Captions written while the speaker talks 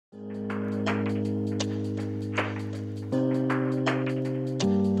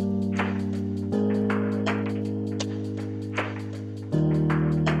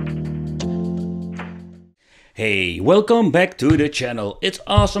Hey, welcome back to the channel. It's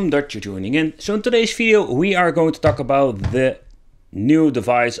awesome that you're tuning in. So in today's video we are going to talk about the new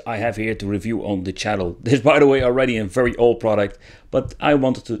device I have here to review on the channel. This, by the way, already a very old product, but I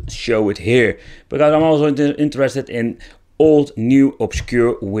wanted to show it here because I'm also interested in old, new,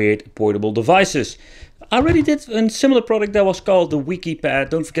 obscure, weird portable devices. I already did a similar product that was called the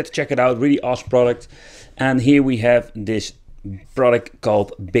WikiPad. Don't forget to check it out, really awesome product. And here we have this product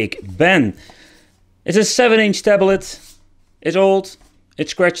called Big Ben. It's a 7-inch tablet. It's old,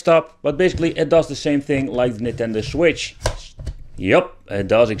 it's scratched up, but basically it does the same thing like the Nintendo Switch. Yup, it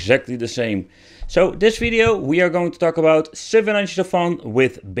does exactly the same. So this video we are going to talk about 7 inches of fun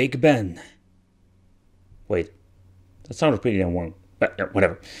with Big Ben. Wait, that sounded pretty damn warm. But yeah,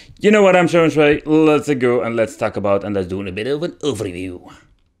 whatever. You know what I'm trying to say. Let's go and let's talk about and let's do a bit of an overview.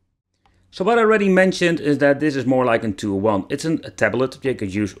 So what I already mentioned is that this is more like a 2-in-1. It's a tablet you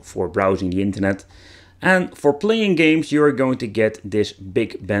could use for browsing the internet. And for playing games, you're going to get this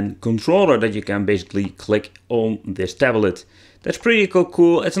Big Ben controller that you can basically click on this tablet. That's pretty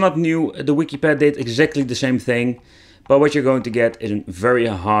cool. It's not new. The WikiPad did exactly the same thing. But what you're going to get is a very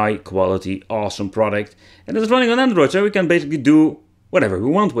high quality, awesome product. And it's running on Android, so we can basically do whatever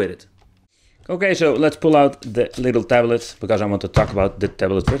we want with it. Okay, so let's pull out the little tablet because I want to talk about the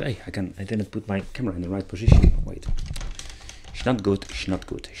tablet first. Hey, I didn't put my camera in the right position. Wait. It's not good, it's not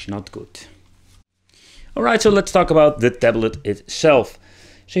good, it's not good. Alright, so let's talk about the tablet itself.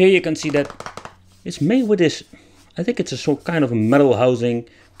 So here you can see that it's made with this, I think it's a sort kind of a metal housing,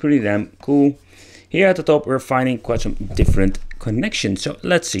 pretty damn cool. Here at the top we're finding quite some different connections. So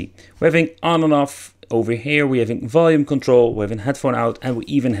let's see, we're having on and off. Over here we're having volume control, we have a headphone out, and we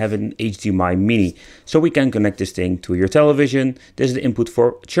even have an HDMI mini. So we can connect this thing to your television. This is the input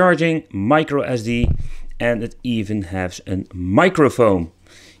for charging, micro SD, and it even has a microphone.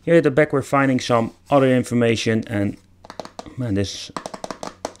 Here at the back we're finding some other information, and man, this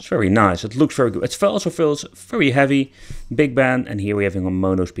is very nice. It looks very good. It also feels very heavy, big band, and here we're having a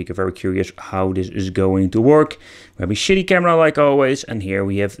mono speaker. Very curious how this is going to work. We have a shitty camera like always, and here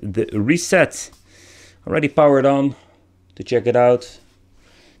we have the reset. Already powered on to check it out.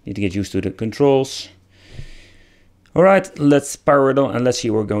 Need to get used to the controls. Alright, let's power it on and let's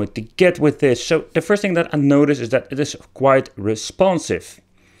see what we're going to get with this. So the first thing that I noticed is that it is quite responsive.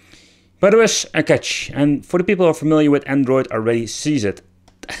 But there is a catch, and for the people who are familiar with Android already sees it.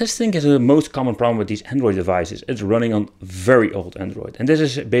 This thing is the most common problem with these Android devices. It's running on very old Android, and this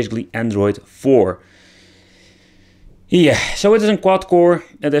is basically Android 4. Yeah, so it is a quad core,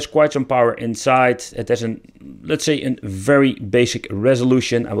 it has quite some power inside. It has let's say a very basic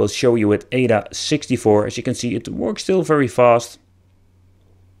resolution. I will show you with AIDA64. As you can see, it works still very fast.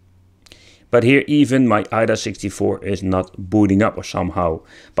 But here even my AIDA64 is not booting up or somehow.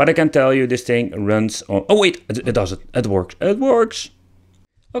 But I can tell you this thing runs on, oh wait, it does it, it works, it works.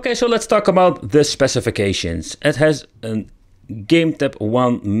 Okay, so let's talk about the specifications. It has a GameTap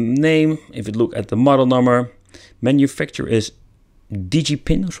 1 name, if you look at the model number. Manufacturer is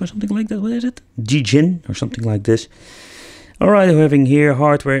DigiPin or something like that. What is it? Digin or something like this. Alright, we're having here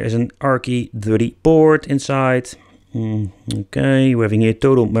hardware is an RK30 board inside. Okay, we're having here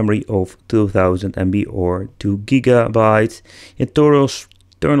total memory of 2000 MB or 2 GB.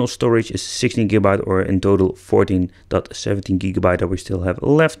 Internal storage is 16 GB or in total 14.17 GB that we still have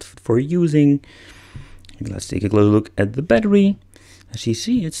left for using. Let's take a closer look at the battery. As you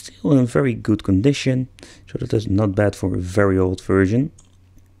see, it's still in very good condition, so that is not bad for a very old version.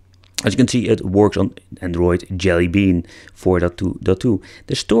 As you can see, it works on Android Jelly Bean 4.2.2.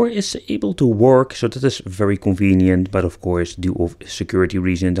 The store is able to work, so that is very convenient, but of course, due to security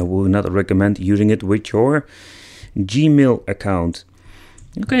reasons, I will not recommend using it with your Gmail account.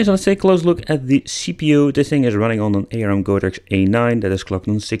 Okay, so let's take a close look at the CPU. This thing is running on an ARM Cortex A9 that is clocked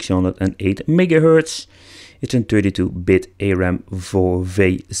on 608 MHz. It's a 32-bit ARM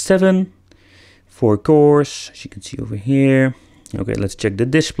 4v7, 4 cores, as you can see over here. Okay, let's check the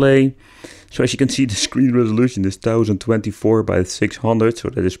display. So as you can see, the screen resolution is 1024 by 600, so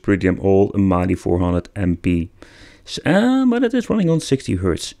that is pretty damn old, a mighty 400 MP. But it is running on 60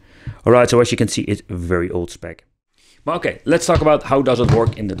 Hz. Alright, so as you can see, it's a very old spec. But okay, let's talk about how does it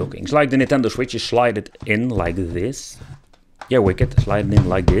work in the docking. It's like the Nintendo Switch, you slide it in like this. Yeah, Wicked, slide it in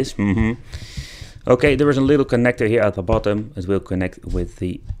like this. Okay, there is a little connector here at the bottom. It will connect with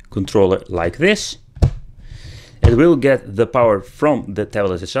the controller like this. It will get the power from the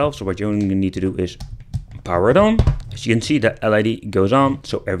tablet itself. So what you only need to do is power it on. As you can see, the LED goes on,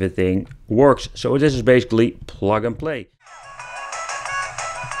 so everything works. So this is basically plug and play.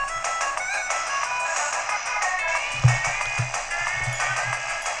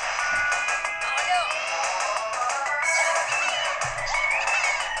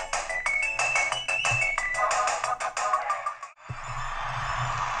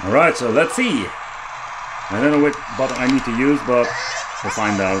 Alright, so let's see. I don't know which button I need to use, but we'll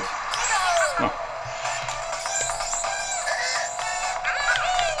find out. Oh.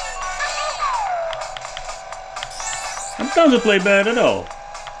 That doesn't play bad at all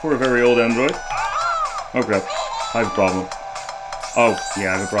for a very old Android. Oh crap, I have a problem. Oh,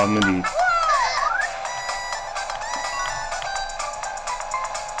 yeah, I have a problem indeed.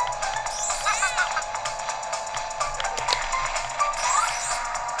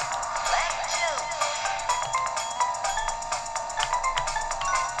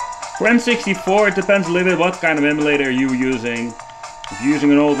 For N64, it depends a little bit what kind of emulator you're using. If you're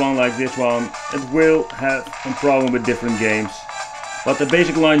using an old one like this one, it will have a problem with different games. But the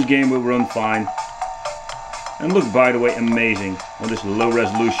basic launch game will run fine. And look, by the way, amazing on this low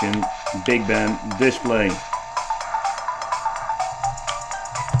resolution big band display.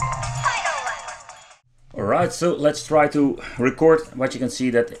 Alright, so let's try to record what you can see,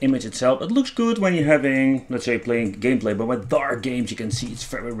 that the image itself. It looks good when you're having, let's say, playing gameplay, but with dark games you can see it's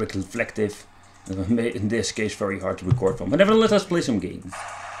very reflective. And in this case very hard to record from. But nevertheless, let's play some games.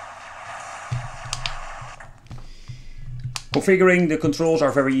 Configuring the controls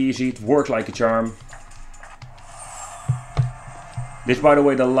are very easy, it works like a charm. This, by the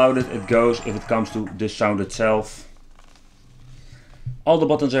way, the loudest it goes if it comes to the sound itself. All the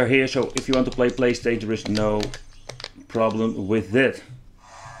buttons are here, so if you want to play PlayStation, there is no problem with that.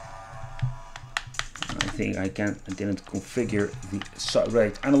 I think I didn't configure the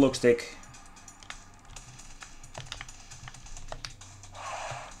right analog stick.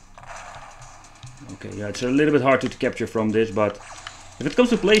 Okay, yeah, it's a little bit hard to capture from this, but if it comes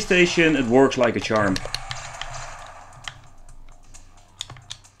to PlayStation, it works like a charm.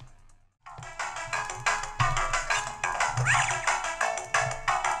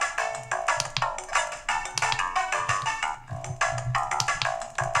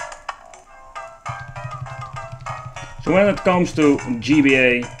 So when it comes to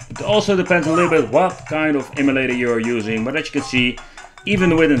GBA, it also depends a little bit what kind of emulator you are using, but as you can see,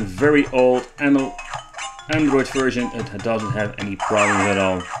 even with a very old Android version, it doesn't have any problems at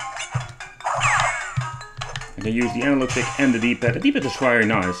all. I can use the analog stick and the D-pad. The D-pad is very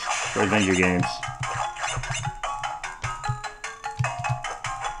nice for adventure games.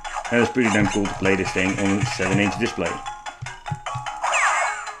 And it's pretty damn cool to play this thing on a 7-inch display.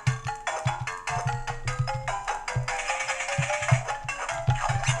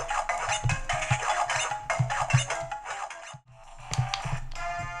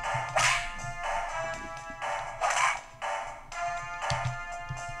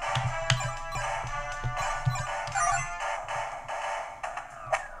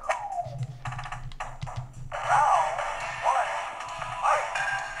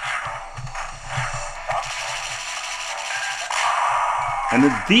 And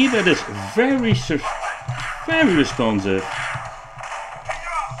the D-pad is very responsive.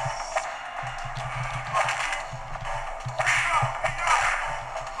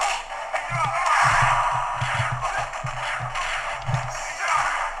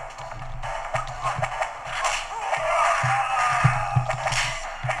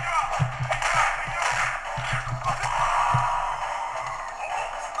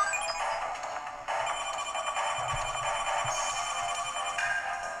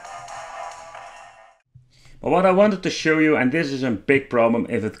 But what I wanted to show you, and this is a big problem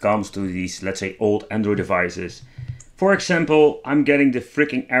if it comes to these, let's say, old Android devices. For example, I'm getting the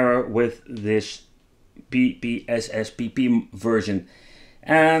freaking error with this PPSSPP version.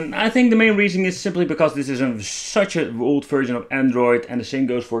 And I think the main reason is simply because this is such an old version of Android, and the same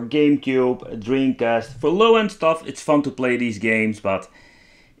goes for GameCube, Dreamcast. For low-end stuff, it's fun to play these games, but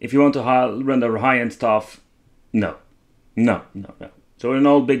if you want to run the high-end stuff, no. So an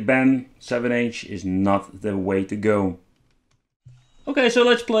old Big Ben 7-inch is not the way to go. Okay, so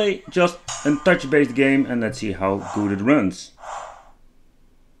let's play just a touch-based game and let's see how good it runs.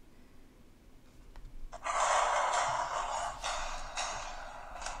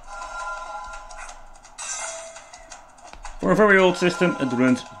 For a very old system, it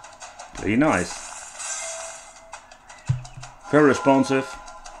runs pretty nice. Very responsive.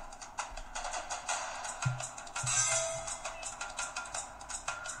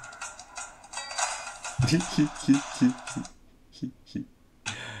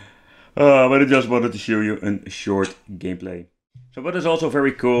 But I just wanted to show you a short gameplay. So what is also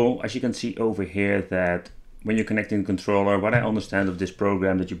very cool, as you can see over here, that when you're connecting the controller, what I understand of this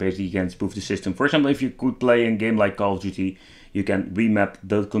program, that you basically can spoof the system. For example, if you could play a game like Call of Duty, you can remap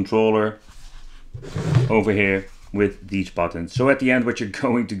the controller over here with these buttons. So at the end, what you're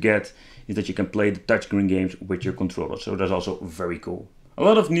going to get is that you can play the touchscreen games with your controller. So that's also very cool. A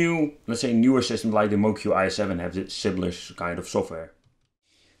lot of new, let's say newer systems like the MoQ i7 have this similar kind of software.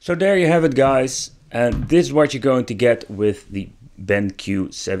 So there you have it, guys, and this is what you're going to get with the BenQ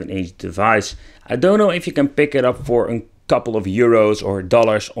 7-inch device. I don't know if you can pick it up for a couple of euros or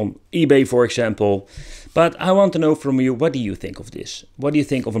dollars on eBay, for example, but I want to know from you, what do you think of this? What do you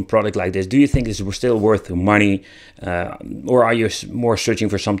think of a product like this? Do you think this is still worth the money, or are you more searching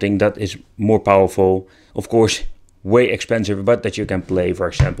for something that is more powerful? Of course, way expensive, but that you can play, for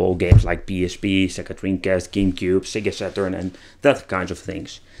example, games like PSP, Sega Dreamcast, GameCube, Sega Saturn, and that kinds of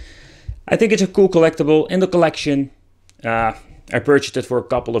things. I think it's a cool collectible in the collection. I purchased it for a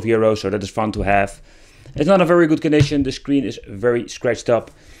couple of euros, so that is fun to have. It's not a very good condition, the screen is very scratched up.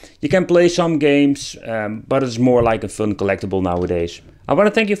 You can play some games, but it's more like a fun collectible nowadays. I want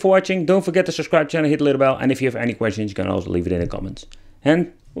to thank you for watching. Don't forget to subscribe to the channel, hit the little bell, and if you have any questions, you can also leave it in the comments. And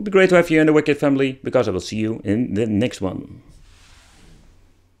it would be great to have you in the Wicked family, because I will see you in the next one.